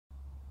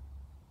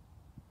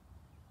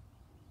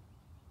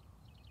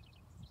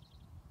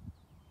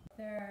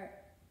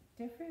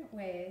different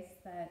ways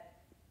that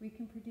we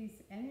can produce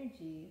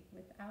energy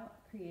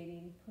without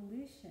creating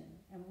pollution.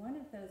 And one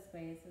of those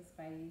ways is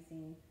by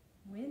using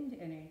wind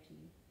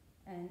energy.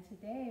 And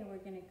today we're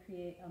going to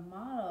create a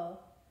model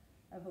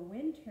of a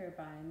wind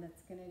turbine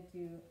that's going to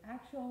do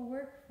actual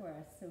work for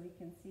us so we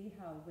can see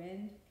how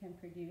wind can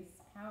produce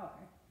power.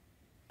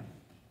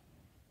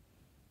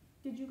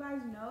 Did you guys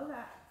know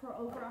that for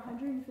over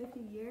 150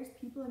 years,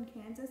 people in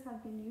Kansas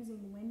have been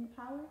using wind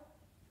power?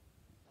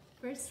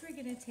 First, we're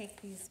going to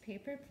take these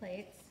paper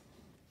plates,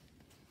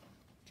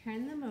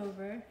 turn them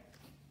over,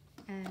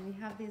 and we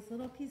have these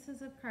little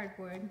pieces of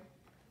cardboard.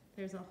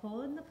 There's a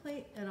hole in the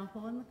plate and a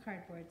hole in the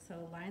cardboard, so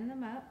line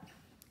them up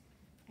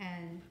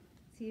and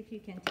see if you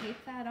can tape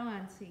that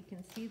on so you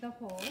can see the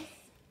holes.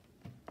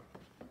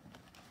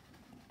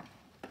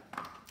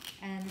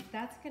 And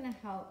that's going to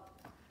help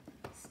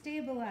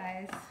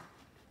stabilize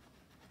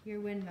your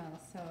windmill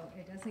so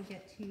it doesn't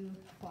get too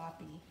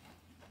floppy.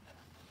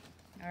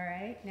 All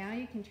right, now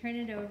you can turn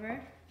it over,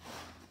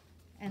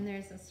 and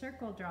there's a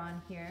circle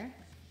drawn here.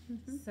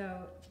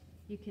 So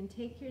you can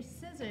take your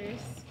scissors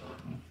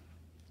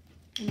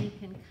and you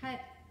can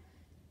cut,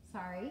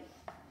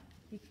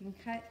 you can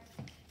cut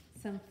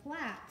some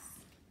flaps.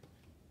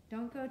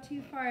 Don't go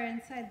too far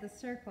inside the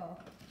circle,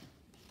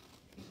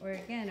 or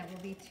again, it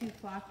will be too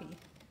floppy.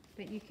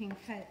 But you can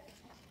cut,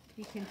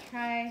 you can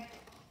try,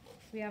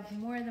 we have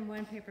more than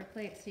one paper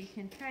plate, so you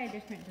can try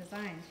different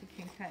designs. You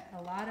can cut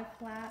a lot of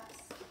flaps,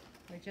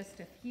 or just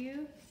a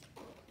few.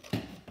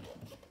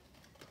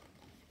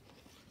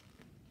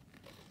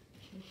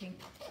 You can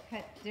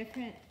cut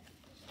different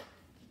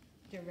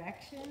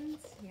directions.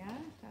 Yeah,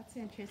 that's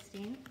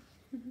interesting.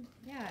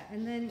 Yeah,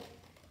 and then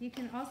you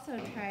can also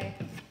try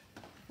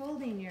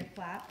folding your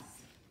flaps.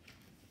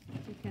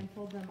 You can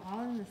fold them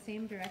all in the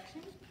same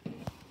direction,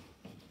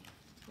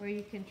 or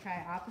you can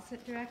try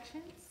opposite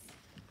directions.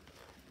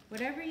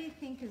 Whatever you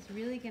think is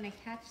really going to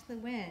catch the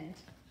wind,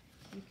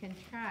 you can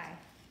try.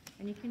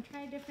 And you can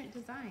try different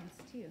designs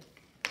too.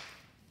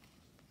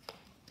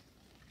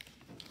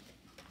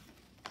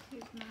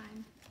 Here's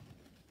mine.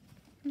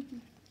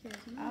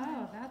 Here's mine.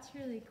 Oh, that's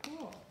really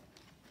cool.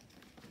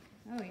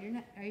 Oh, you're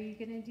not, are you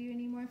going to do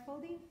any more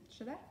folding?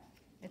 Should I?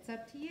 It's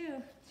up to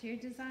you. It's your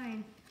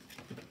design.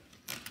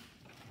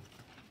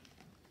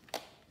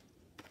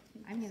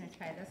 I'm going to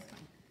try this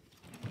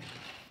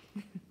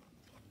one.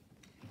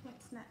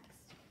 What's next?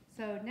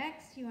 So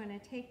next you want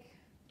to take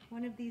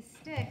one of these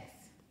sticks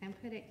and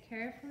put it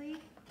carefully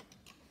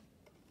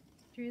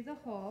through the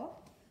hole.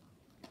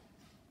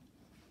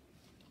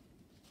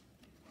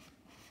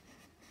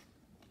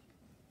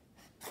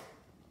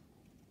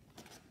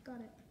 Got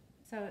it.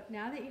 So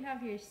now that you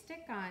have your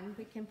stick on,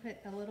 we can put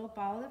a little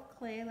ball of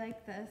clay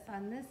like this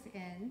on this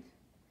end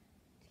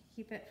to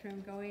keep it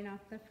from going off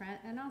the front,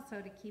 and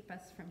also to keep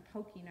us from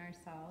poking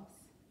ourselves.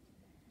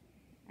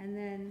 And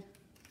then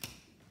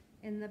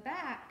in the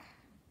back,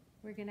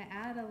 we're going to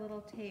add a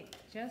little tape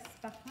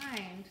just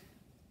behind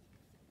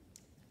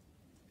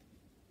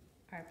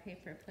our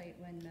paper plate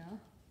windmill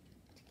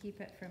to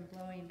keep it from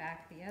blowing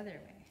back the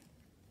other way.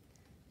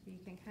 So you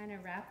can kind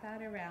of wrap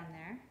that around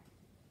there.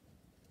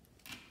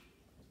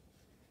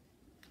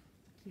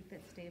 Keep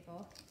it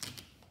stable.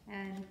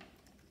 And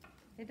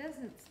it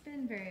doesn't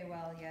spin very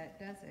well yet,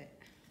 does it?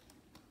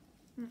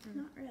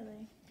 Not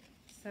really.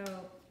 So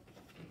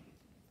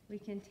we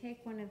can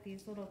take one of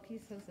these little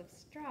pieces of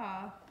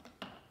straw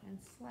and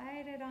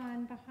slide it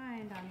on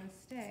behind on the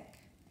stick.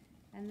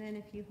 And then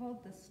if you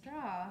hold the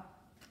straw,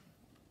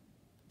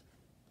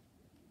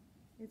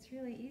 it's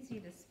really easy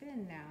to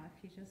spin now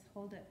if you just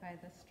hold it by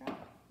the straw.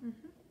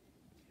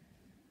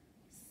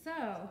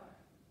 So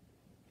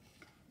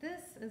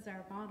this is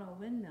our model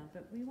windmill,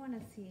 but we want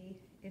to see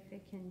if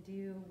it can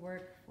do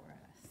work for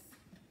us.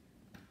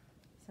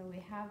 So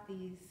we have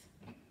these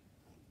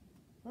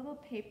little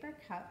paper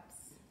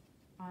cups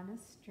on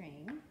a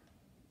string,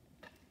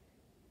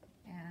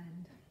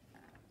 and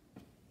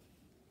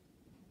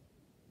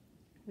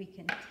we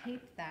can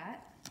tape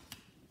that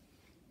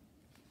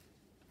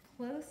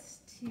close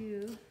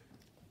to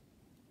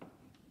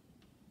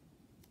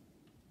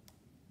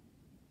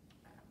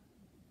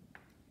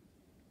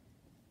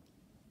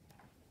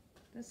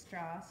the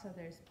straw so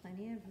there's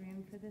plenty of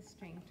room for the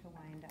string to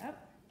wind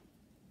up.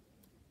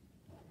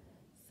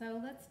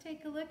 So let's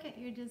take a look at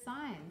your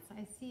designs.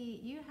 I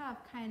see you have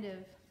kind of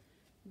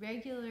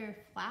regular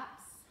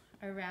flaps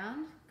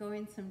around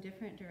going some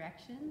different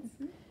directions,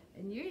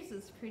 and yours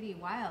is pretty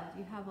wild.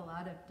 You have a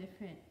lot of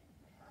different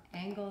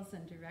angles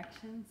and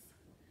directions.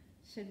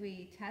 Should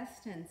we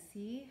test and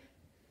see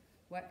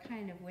what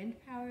kind of wind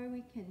power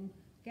we can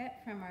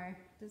get from our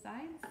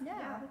designs?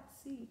 Yeah,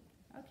 let's see.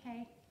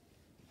 Okay.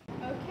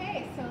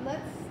 Okay, so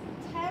let's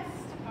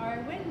test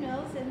our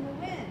windmills in the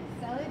wind.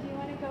 Stella, do you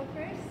want to go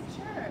first?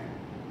 Sure.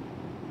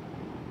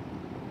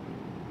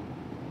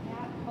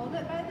 Yeah, hold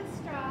it by the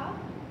straw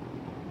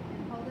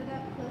and hold it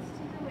up close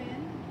to the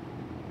wind.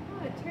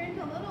 Oh, it turned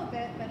a little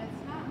bit, but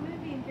it's not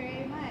moving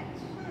very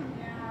much.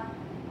 Yeah.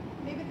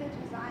 Maybe the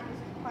design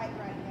isn't quite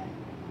right yet.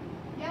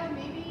 Yeah,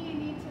 maybe you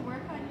need to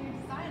work on your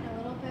design a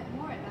little bit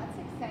more. That's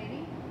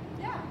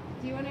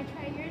Do you want to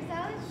try yours,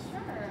 Alice?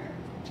 Sure.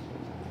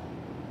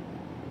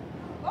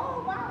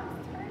 Oh wow,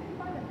 it's turning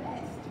quite a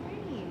bit. It's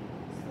turning.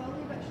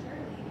 Slowly but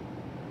surely.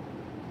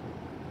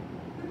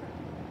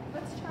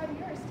 Let's try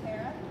yours,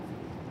 Tara.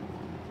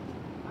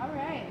 All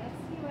right, let's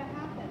see what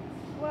happens.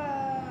 Whoa.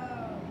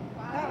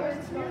 Wow. That was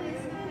yours is really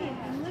going spinning.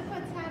 fast. And look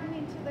what's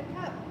happening to the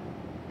cup.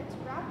 It's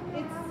wrapping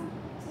It's around.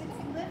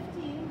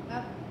 lifting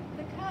up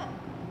the cup.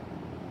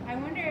 I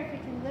wonder if we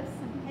can lift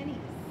some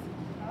pennies.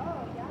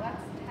 Oh, yeah.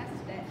 Let's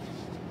test it.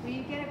 Will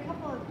you get a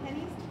couple of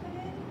pennies to put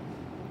in?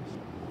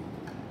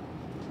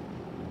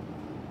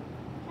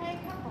 Try a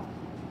couple.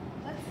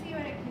 Let's see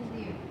what it can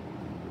do.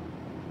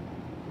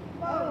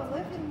 Whoa, Oh,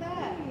 look at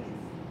that.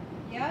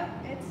 Yep.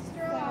 It's So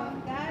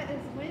strong. that is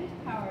wind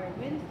power.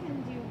 Wind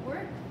can do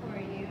work for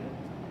you.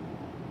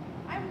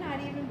 I'm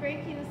not even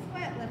breaking a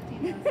sweat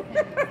lifting those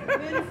pennies. The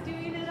wind's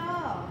doing it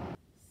all.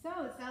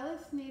 So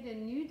Zealous made a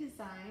new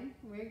design.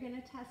 We're going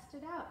to test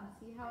it out and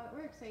see how it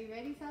works. Are you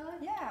ready,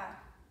 Zealous? Yeah.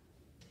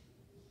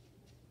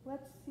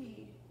 Let's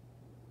see.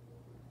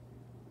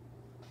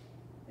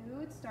 Ooh,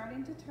 it's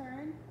starting to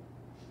turn.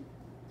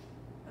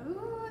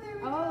 Ooh, there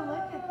we go. Oh,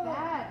 look at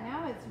that.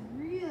 Now it's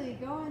really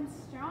going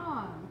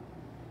strong.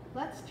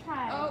 Let's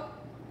try. Oh,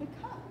 the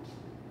cup.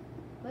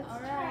 Let's all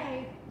try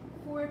right.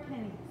 4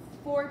 pennies.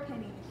 4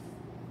 pennies.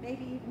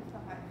 Maybe even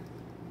 5.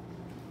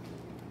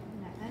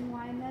 I'm going to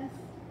unwind this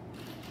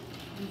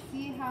and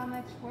see how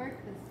much work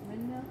this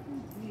windmill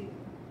can do.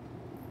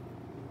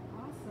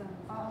 Awesome.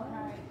 All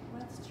Zealous. right,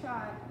 let's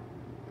try.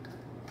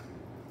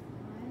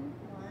 1,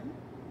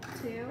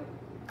 1, 2,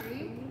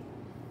 3,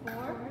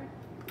 4,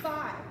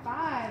 5.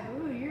 5.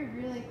 Ooh, you're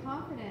really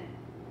confident.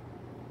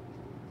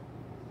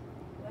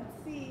 Let's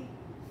see.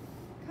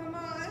 Come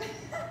on.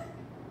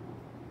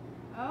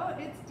 Oh,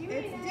 it's doing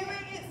it. It's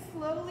doing it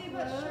slowly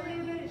but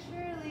surely. but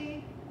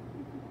surely.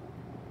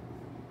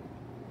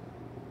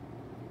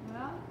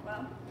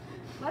 Well,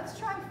 Let's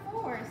try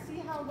 4. See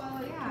how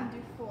well it Yeah. can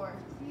do 4.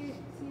 see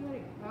what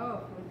it,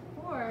 oh,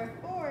 with 4,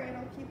 4,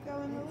 it'll keep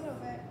going a little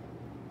bit.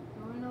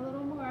 going a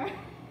little more.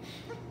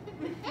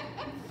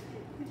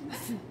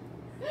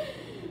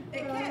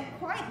 It can't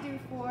quite do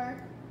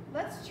 4.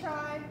 Let's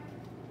try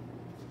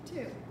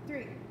 2,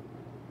 3.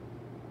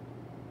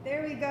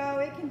 There we go.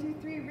 It can do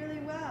 3 really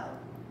well.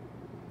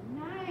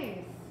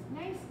 Nice.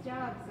 Nice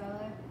job,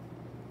 Zella.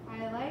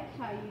 I like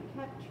how you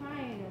kept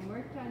trying and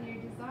worked on your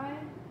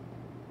design.